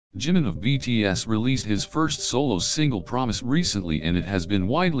Jimin of BTS released his first solo single Promise recently, and it has been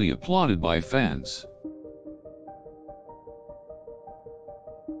widely applauded by fans.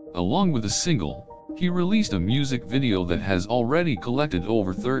 Along with the single, he released a music video that has already collected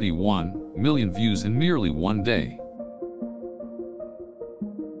over 31 million views in merely one day.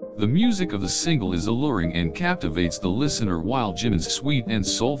 The music of the single is alluring and captivates the listener, while Jimin's sweet and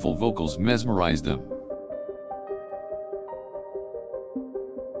soulful vocals mesmerize them.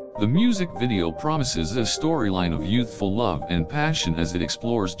 The music video promises a storyline of youthful love and passion as it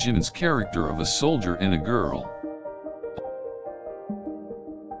explores Jimin's character of a soldier and a girl.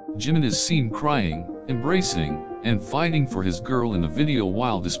 Jimin is seen crying, embracing, and fighting for his girl in the video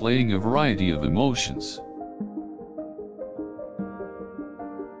while displaying a variety of emotions.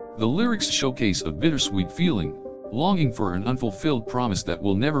 The lyrics showcase a bittersweet feeling, longing for an unfulfilled promise that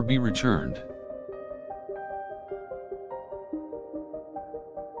will never be returned.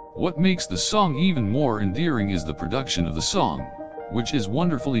 What makes the song even more endearing is the production of the song, which is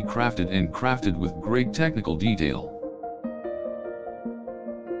wonderfully crafted with great technical detail.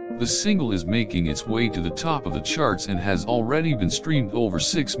 The single is making its way to the top of the charts and has already been streamed over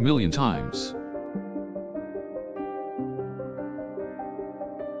 6 million times.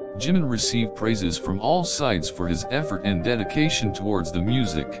 Jimin received praises from all sides for his effort and dedication towards the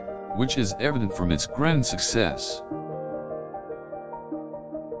music, which is evident from its grand success.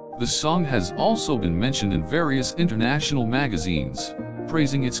 The song has also been mentioned in various international magazines,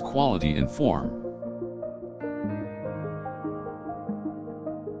 praising its quality and form.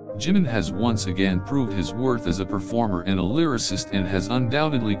 Jimin has once again proved his worth as a performer and a lyricist, and has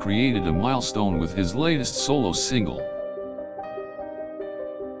undoubtedly created a milestone with his latest solo single.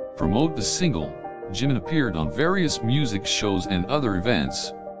 To promote the single, Jimin appeared on various music shows and other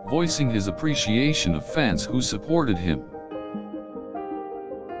events, voicing his appreciation of fans who supported him.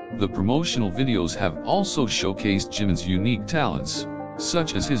 The promotional videos have also showcased Jimin's unique talents,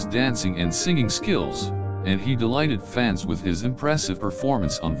 such as his dancing and singing skills, and he delighted fans with his impressive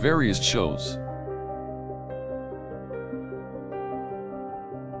performance on various shows.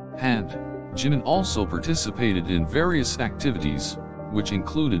 Jimin also participated in various activities, which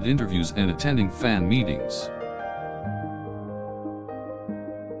included interviews and attending fan meetings.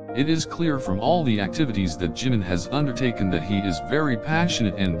 It is clear from all the activities that Jimin has undertaken that he is very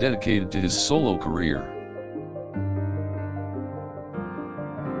passionate and dedicated to his solo career.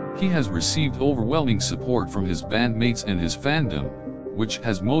 He has received overwhelming support from his bandmates and his fandom, which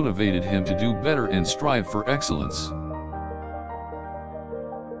has motivated him to do better and strive for excellence.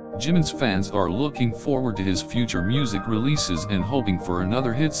 Jimin's fans are looking forward to his future music releases and hoping for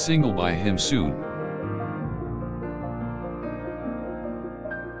another hit single by him soon.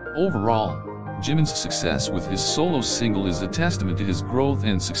 Overall, Jimin's success with his solo single is a testament to his growth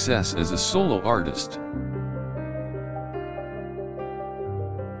and success as a solo artist.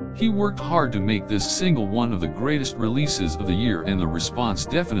 He worked hard to make this single one of the greatest releases of the year, and the response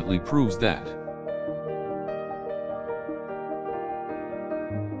definitely proves that.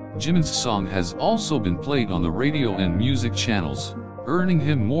 Jimin's song has also been played on the radio and music channels, earning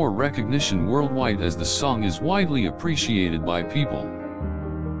him more recognition worldwide as the song is widely appreciated by people.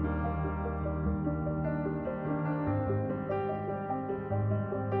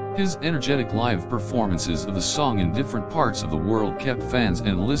 His energetic live performances of the song in different parts of the world kept fans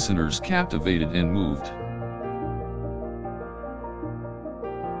and listeners captivated and moved.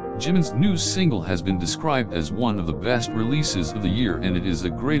 Jimin's new single has been described as one of the best releases of the year, and it is a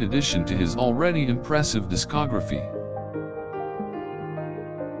great addition to his already impressive discography.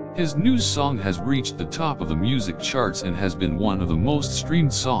 His new song has reached the top of the music charts and has been one of the most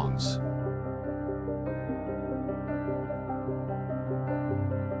streamed songs.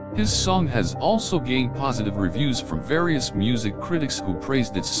 His song has also gained positive reviews from various music critics who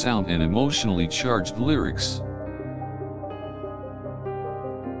praised its sound and emotionally charged lyrics.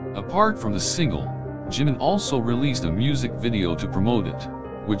 Apart from the single, Jimin also released a music video to promote it,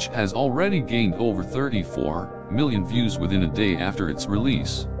 which has already gained over 34 million views within a day after its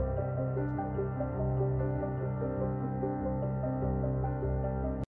release.